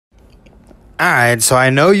Alright, so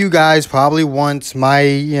I know you guys probably want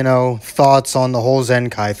my, thoughts on the whole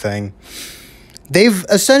Zenkai thing. They've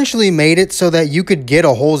essentially made it so that you could get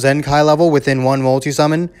a whole Zenkai level within one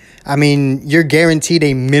multi-summon. I mean, you're guaranteed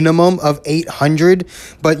a minimum of 800,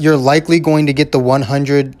 but you're likely going to get the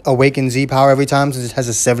 100 Awakened Z power every time since it has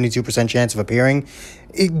a 72% chance of appearing.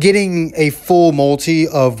 Getting a full multi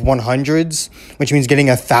of 100s, which means getting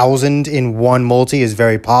 1,000 in one multi, is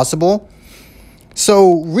very possible.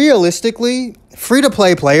 So, realistically,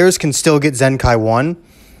 free-to-play players can still get Zenkai 1.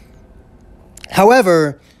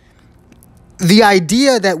 However, the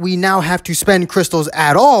idea that we now have to spend crystals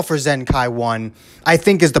at all for Zenkai 1, I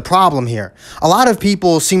think, is the problem here. A lot of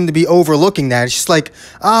people seem to be overlooking that. It's just like,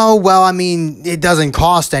 oh, well, I mean, it doesn't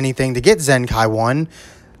cost anything to get Zenkai 1.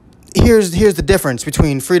 Here's the difference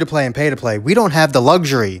between free-to-play and pay-to-play. We don't have the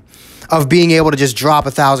luxury of being able to just drop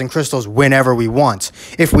 1,000 crystals whenever we want.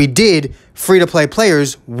 If we did, free-to-play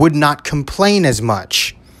players would not complain as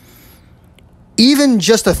much. Even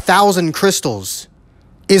just 1,000 crystals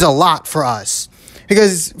is a lot for us.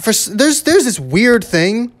 Because there's this weird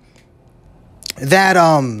thing that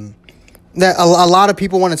that a lot of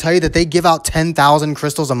people want to tell you, that they give out 10,000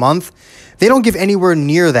 crystals a month. They don't give anywhere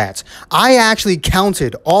near that. I actually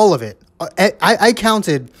counted all of it. I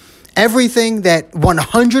counted everything that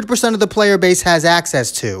 100% of the player base has access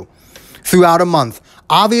to throughout a month.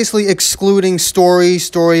 Obviously excluding story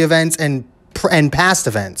events, and past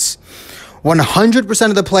events. 100%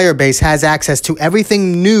 of the player base has access to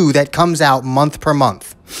everything new that comes out month per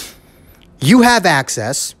month. You have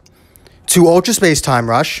access to Ultra Space Time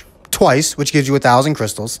Rush twice, which gives you 1,000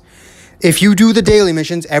 crystals. If you do the daily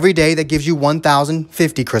missions every day, that gives you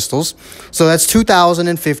 1,050 crystals. So that's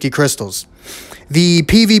 2,050 crystals. The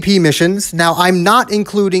PvP missions, now I'm not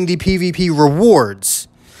including the PvP rewards,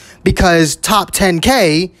 because top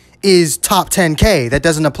 10k is top 10k. That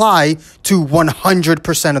doesn't apply to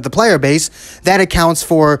 100% of the player base. That accounts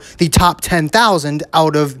for the top 10,000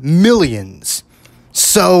 out of millions.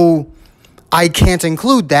 So I can't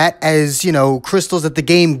include that as, crystals that the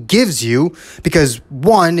game gives you, because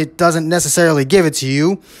one, it doesn't necessarily give it to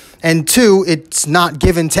you, and two, it's not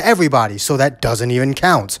given to everybody, so that doesn't even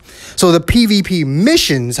count. So the PvP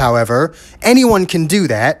missions, however, anyone can do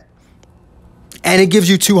that, and it gives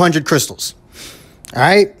you 200 crystals. All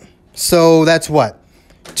right? So that's what?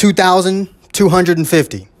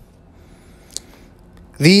 2,250.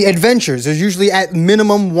 The adventures, there's usually at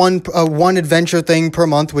minimum one adventure thing per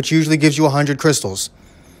month, which usually gives you 100 crystals.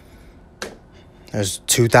 There's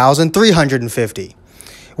 2,350.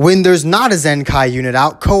 When there's not a Zenkai unit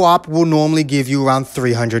out, co-op will normally give you around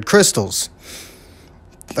 300 crystals.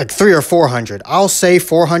 Like 300 or 400. I'll say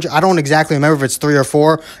 400. I don't exactly remember if it's 3 or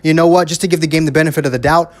 4. You know what? Just to give the game the benefit of the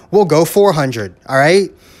doubt, we'll go 400. All right?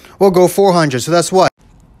 We'll go 400. So that's what?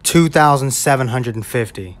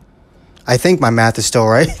 2,750. I think my math is still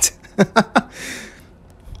right.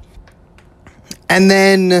 And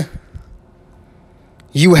then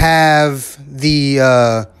you have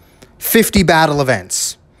the 50 battle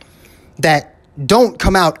events that don't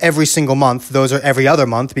come out every single month. Those are every other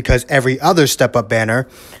month, because every other step-up banner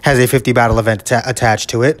has a 50 battle event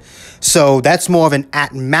attached to it. So that's more of an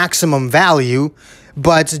at maximum value,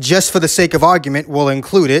 but just for the sake of argument, we'll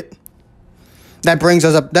include it. That brings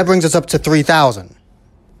us up to 3,000.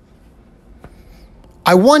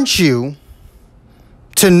 I want you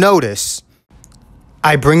to notice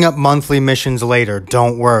I bring up monthly missions later.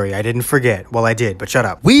 Don't worry, I didn't forget. Well, I did, but shut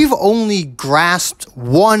up. We've only grasped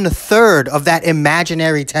 1/3 of that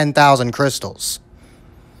imaginary 10,000 crystals.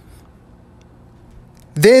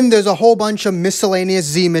 Then there's a whole bunch of miscellaneous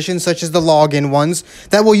Z missions, such as the login ones,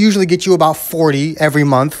 that will usually get you about 40 every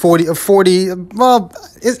month. 40, well,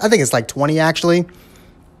 I think it's like 20 actually.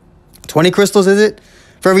 20 crystals, is it?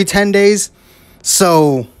 For every 10 days?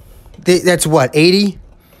 So that's what, 80?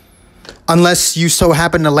 Unless you so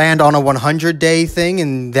happen to land on a 100-day thing,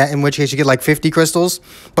 in which case you get like 50 crystals.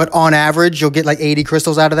 But on average, you'll get like 80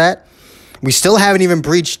 crystals out of that. We still haven't even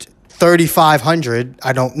breached 3,500.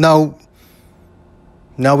 I don't know.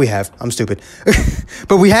 No, we have. I'm stupid.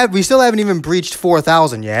 But we still haven't even breached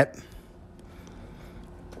 4,000 yet.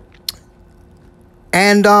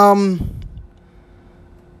 And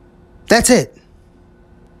that's it.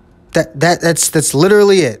 That's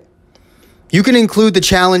literally it. You can include the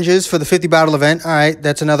challenges for the 50 battle event. All right,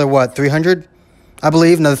 that's another, what, 300? I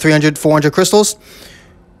believe, another 300, 400 crystals.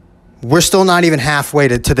 We're still not even halfway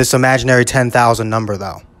to this imaginary 10,000 number,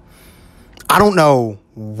 though. I don't know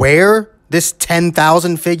where this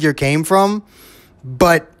 10,000 figure came from,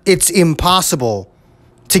 but it's impossible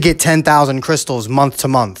to get 10,000 crystals month to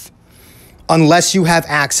month. unless you have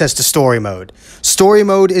access to story mode. Story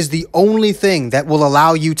mode is the only thing that will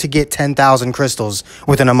allow you to get 10,000 crystals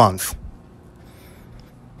within a month.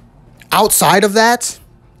 Outside of that,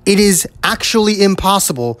 it is actually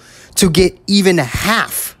impossible to get even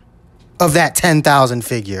half of that 10,000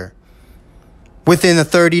 figure within a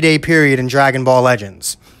 30-day period in Dragon Ball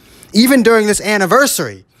Legends. Even during this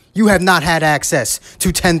anniversary, you have not had access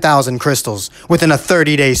to 10,000 crystals within a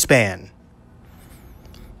 30-day span.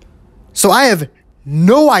 So I have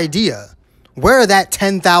no idea where that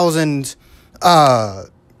 10,000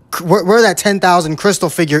 where that 10,000 crystal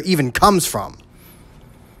figure even comes from.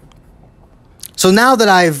 So now that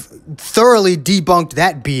I've thoroughly debunked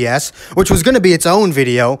that BS, which was going to be its own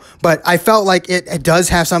video, but I felt like it does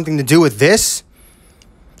have something to do with this.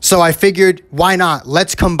 So I figured, why not?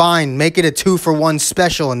 Let's combine, make it a 2-for-1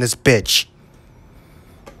 special in this bitch.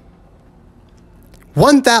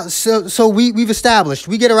 1,000. So we've established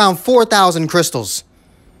we get around 4,000 crystals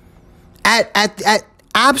at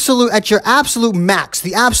your absolute max.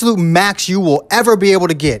 The absolute max you will ever be able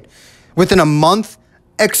to get within a month,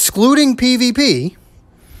 excluding PvP,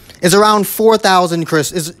 is around 4,000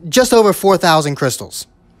 is just over 4,000 crystals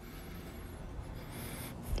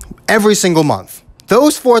every single month.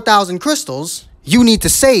 Those 4,000 crystals you need to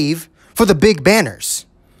save for the big banners.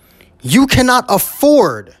 You cannot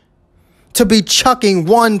afford to be chucking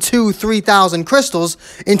 1, 2, 3,000 crystals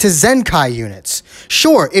into Zenkai units.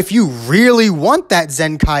 Sure, if you really want that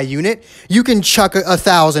Zenkai unit, you can chuck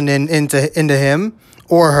 1,000 into him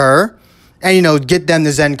or her and, you know, get them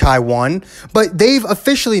the Zenkai 1. But they've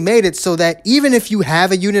officially made it so that even if you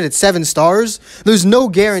have a unit at 7 stars, there's no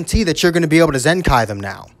guarantee that you're going to be able to Zenkai them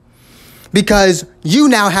now. Because you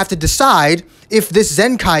now have to decide if this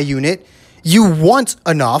Zenkai unit you want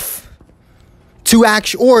enough to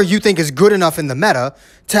actually, or you think is good enough in the meta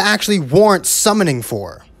to actually warrant summoning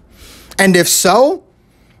for. And if so,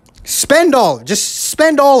 spend all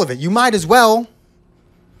of it. You might as well.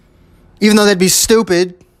 Even though that'd be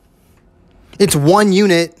stupid. It's one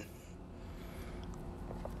unit.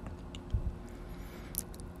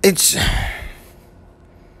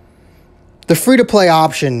 The free-to-play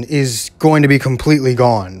option is going to be completely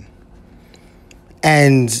gone.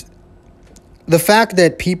 And the fact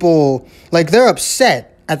that people, like, they're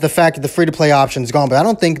upset at the fact that the free-to-play option is gone, but I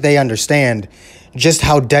don't think they understand just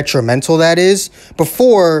how detrimental that is.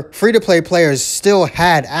 Before, free-to-play players still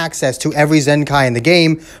had access to every Zenkai in the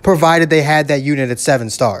game, provided they had that unit at 7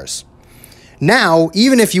 stars. Now,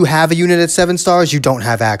 even if you have a unit at 7 stars, you don't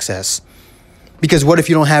have access. Because what if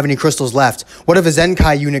you don't have any crystals left? What if a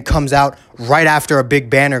Zenkai unit comes out right after a big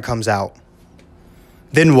banner comes out?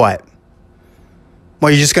 Then what?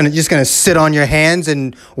 Well, you're just gonna sit on your hands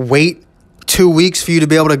and wait 2 weeks for you to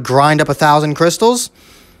be able to grind up 1,000 crystals?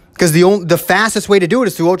 Because the fastest way to do it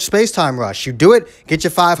is through Ultra Space Time Rush. You do it, get your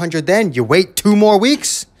 500 then, you wait 2 more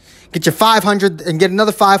weeks, get your 500 and get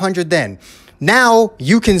another 500 then. Now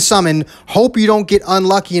you can summon, hope you don't get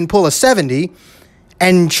unlucky and pull a 70,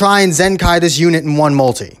 and try and Zenkai this unit in one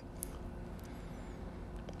multi.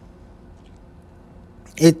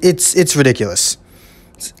 It's ridiculous.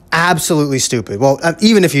 It's absolutely stupid. Well,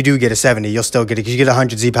 even if you do get a 70, you'll still get it because you get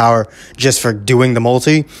 100 Z power just for doing the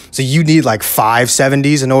multi. So you need like 5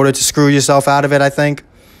 70s in order to screw yourself out of it, I think.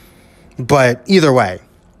 But either way,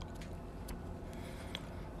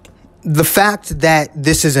 the fact that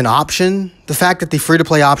this is an option, the fact that the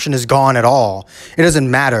free-to-play option is gone at all, it doesn't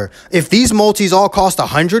matter. If these multis all cost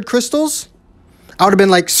 100 crystals, I would have been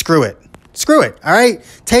like, screw it. Screw it, all right?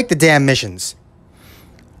 Take the damn missions.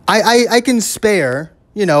 I can spare,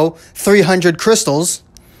 300 crystals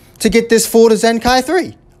to get this full to Zenkai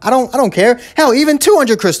 3. I don't care. Hell, even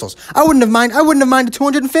 200 crystals. I wouldn't have minded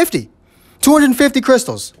 250. 250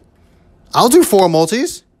 crystals. I'll do 4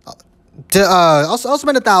 multis. I'll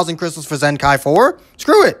spend 1,000 crystals for Zenkai 4.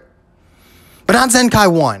 Screw it. But not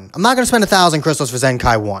Zenkai 1. I'm not going to spend 1,000 crystals for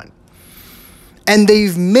Zenkai 1. And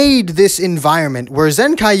they've made this environment where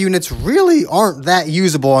Zenkai units really aren't that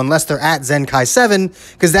usable unless they're at Zenkai 7,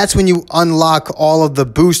 because that's when you unlock all of the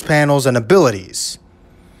boost panels and abilities.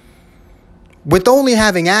 With only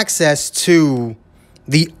having access to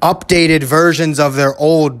the updated versions of their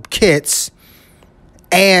old kits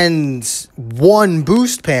and 1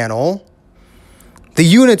 boost panel, the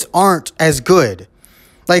units aren't as good.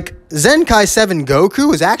 Like, Zenkai 7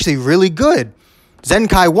 Goku is actually really good.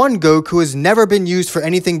 Zenkai 1 Goku has never been used for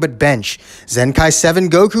anything but bench. Zenkai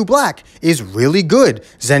 7 Goku Black is really good.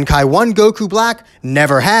 Zenkai 1 Goku Black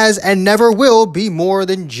never has and never will be more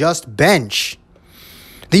than just bench.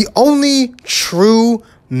 The only true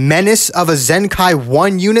menace of a Zenkai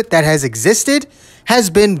 1 unit that has existed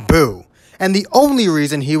has been Boo. And the only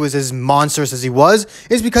reason he was as monstrous as he was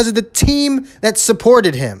is because of the team that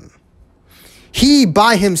supported him. He,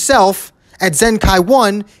 by himself, at Zenkai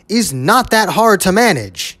 1, is not that hard to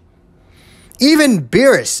manage. Even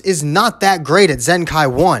Beerus is not that great at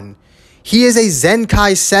Zenkai 1. He is a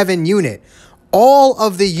Zenkai 7 unit. All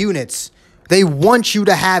of the units they want you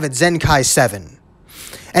to have at Zenkai 7.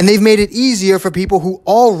 And they've made it easier for people who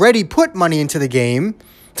already put money into the game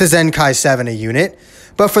to Zenkai 7 a unit.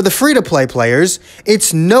 But for the free-to-play players,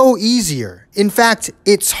 it's no easier. In fact,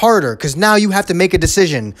 it's harder because now you have to make a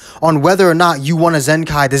decision on whether or not you want to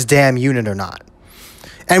Zenkai this damn unit or not.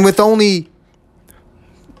 And with only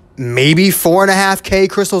maybe 4.5k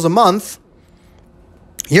crystals a month,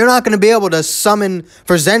 you're not going to be able to summon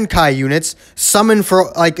for Zenkai units, summon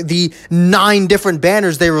for like the 9 different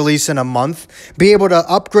banners they release in a month, be able to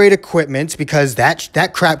upgrade equipment because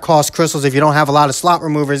that crap costs crystals if you don't have a lot of slot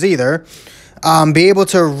removers either. Be able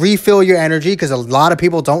to refill your energy because a lot of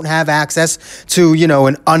people don't have access to, you know,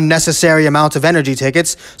 an unnecessary amount of energy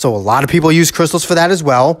tickets. So a lot of people use crystals for that as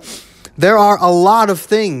well. There are a lot of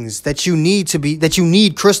things that you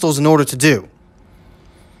need crystals in order to do.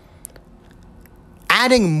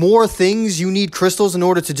 Adding more things you need crystals in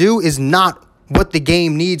order to do is not what the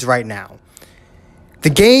game needs right now.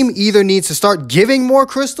 The game either needs to start giving more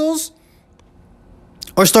crystals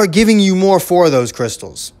or start giving you more for those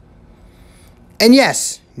crystals. And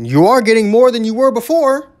yes, you are getting more than you were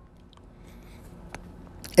before.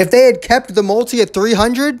 If they had kept the multi at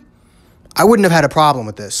 300, I wouldn't have had a problem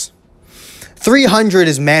with this. 300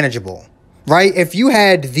 is manageable, right? If you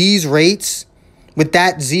had these rates with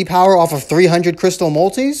that Z power off of 300 crystal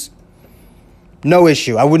multis, no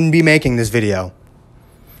issue. I wouldn't be making this video.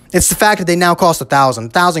 It's the fact that they now cost 1,000.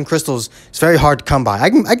 1,000 crystals is very hard to come by. I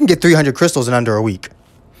can get 300 crystals in under a week.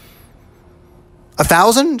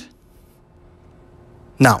 1,000?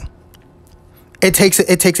 No. It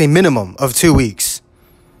takes a minimum of 2 weeks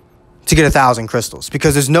to get 1,000 crystals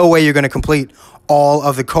because there's no way you're going to complete all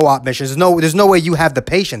of the co-op missions. There's no way you have the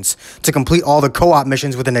patience to complete all the co-op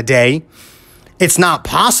missions within a day. It's not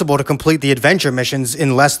possible to complete the adventure missions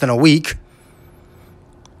in less than a week.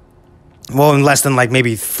 Well, in less than like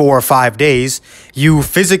maybe 4 or 5 days. You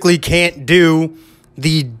physically can't do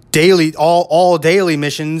the daily, all daily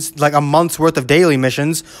missions, like a month's worth of daily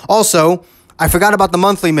missions. Also, I forgot about the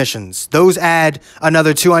monthly missions. Those add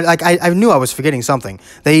another 200. Like I knew I was forgetting something.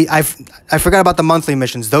 I forgot about the monthly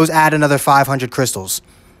missions. Those add another 500 crystals,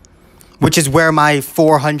 which is where my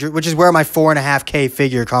 4.5k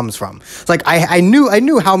figure comes from. It's like I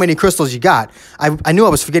knew how many crystals you got. I knew I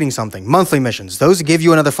was forgetting something. Monthly missions. Those give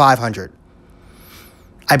you another 500.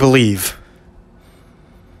 I believe.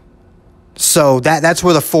 So that's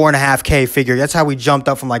where the 4.5k figure. That's how we jumped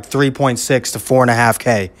up from like 3.6 to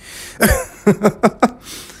 4.5k.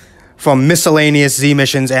 From miscellaneous Z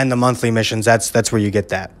missions and the monthly missions. That's where you get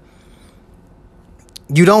that.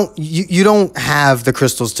 You don't have the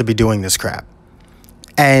crystals to be doing this crap.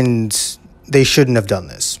 And they shouldn't have done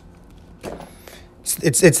this.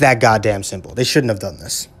 It's that goddamn simple. They shouldn't have done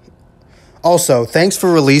this. Also, thanks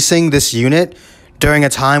for releasing this unit during a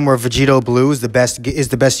time where Vegito Blue is the best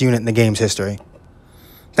unit in the game's history.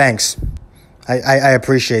 Thanks. I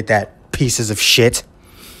appreciate that, pieces of shit.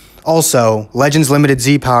 Also, Legends Limited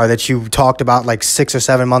Z Power that you talked about like 6 or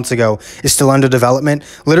 7 months ago is still under development.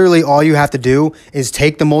 Literally, all you have to do is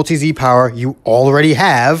take the multi-Z Power you already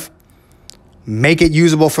have, make it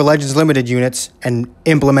usable for Legends Limited units, and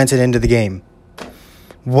implement it into the game.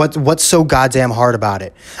 What's so goddamn hard about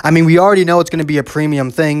it? I mean, we already know it's going to be a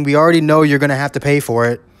premium thing. We already know you're going to have to pay for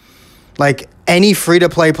it. Like, any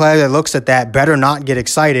free-to-play player that looks at that better not get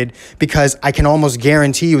excited because I can almost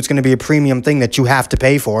guarantee you it's going to be a premium thing that you have to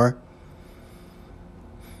pay for.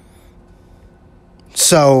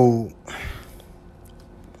 So,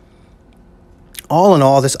 all in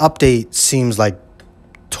all, this update seems like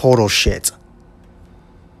total shit.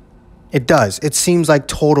 It does. It seems like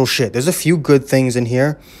total shit. There's a few good things in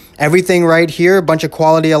here. Everything right here, a bunch of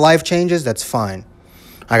quality of life changes, that's fine.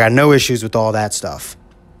 I got no issues with all that stuff.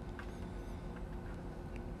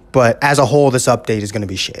 But as a whole, this update is going to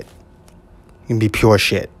be shit. It's going to be pure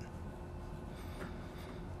shit.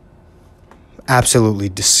 Absolutely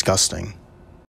disgusting.